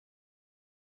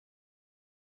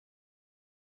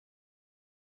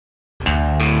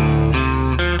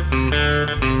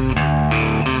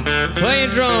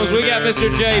drums, we got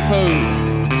Mr. J. Pooh.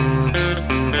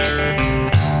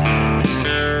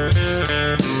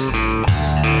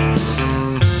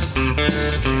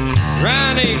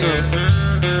 Ryan Ingram.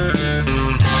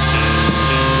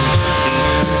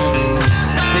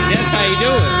 See, that's how you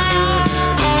do it.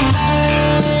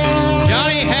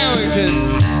 Johnny Harrington.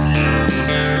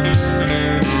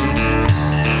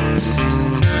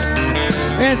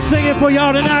 And singing for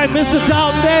y'all tonight, Mr.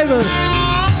 Dalton Davis.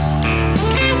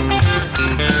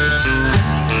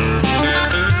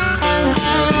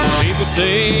 People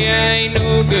say I ain't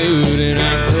no good and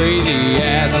I'm crazy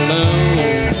as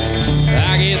alone.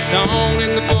 I get stoned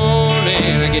in the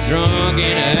morning, I get drunk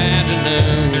in the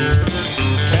afternoon.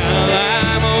 Kinda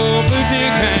like my old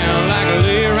boutique hound, like I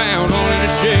lay around on in the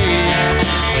shade.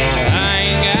 I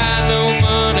ain't got no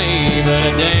money, but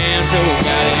I damn sure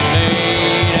got it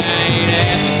made. I ain't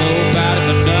asking nobody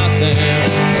for nothing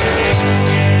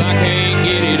if I can't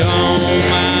get it on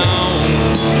my own.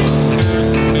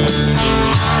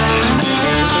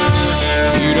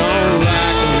 If you don't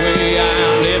like the way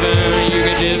I'm living, you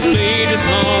can just leave this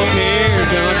long-haired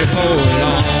country boy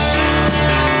alone.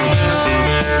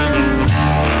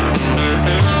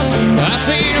 I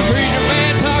seen a preacher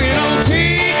man talking on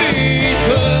TV, he's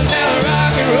putting down the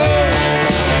rock and roll.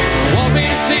 Wants me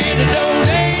to send a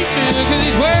donation, cause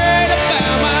he's worried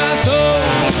about my soul.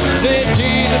 Said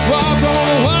Jesus walked on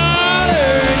the water,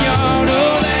 and y'all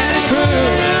know that it's true.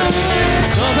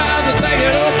 Sometimes I think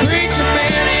that old preacher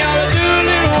man, he ought to do a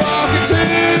little walking too.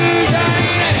 I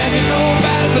ain't asking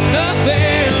nobody for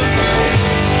nothing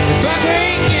if I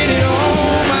can't get it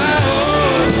on my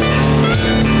own.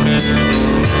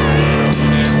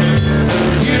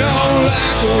 If you don't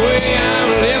like the way I'm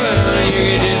living, you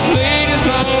can just leave this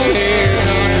long-haired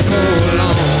country boy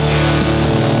alone.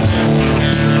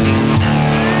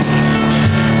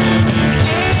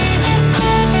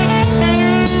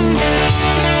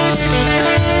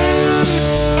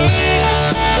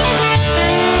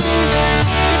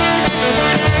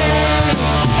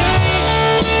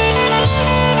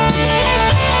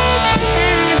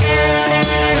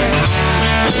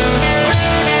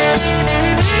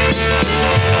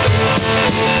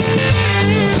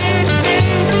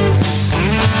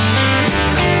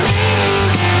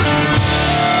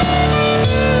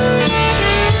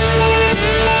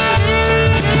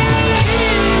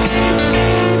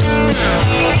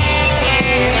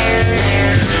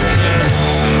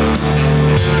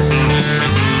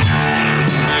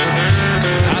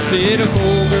 Said a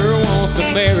poor girl wants to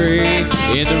marry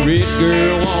and the rich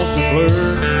girl wants to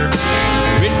flirt.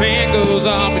 Rich man goes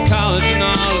off to college and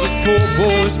all of his poor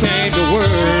boys came to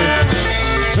work.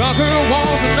 Trucker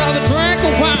wants another drink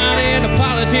of wine and the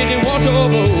politician wants your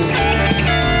vote.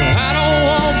 I don't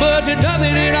want much and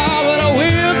nothing at all, but I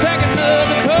will take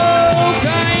another toast.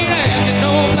 I ain't asking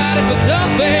nobody for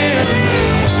nothing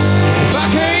if I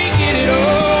can't get it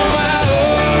on my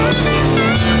own.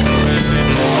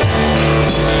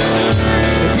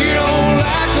 If you don't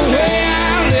like the way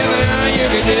I'm living, you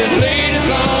can just leave this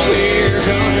long-haired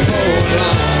country boy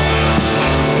alone.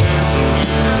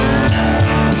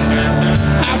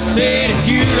 I said if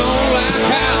you don't like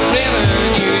how I'm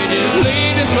living, you can just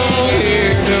leave this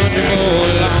long-haired country boy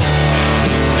alone.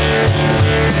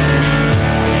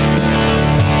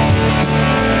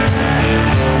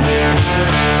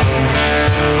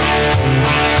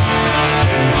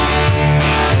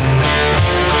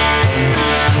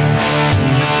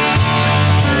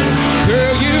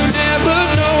 Girl, you never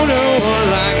know no one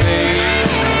like me.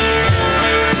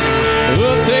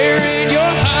 Up there in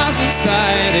your high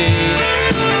society,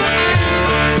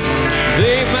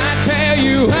 they might tell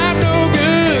you I'm no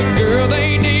good, girl.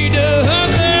 They need to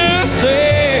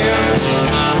understand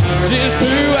just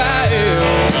who I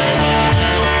am.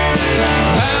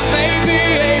 I may be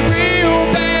a real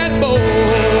bad boy,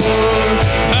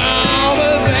 oh,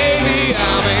 but baby,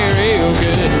 I'm a real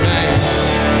good man.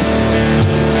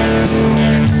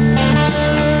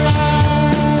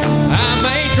 I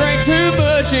may drink too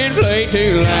much and play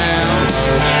too loud,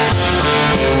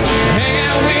 hang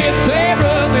out with a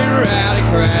rough and rowdy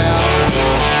crowd.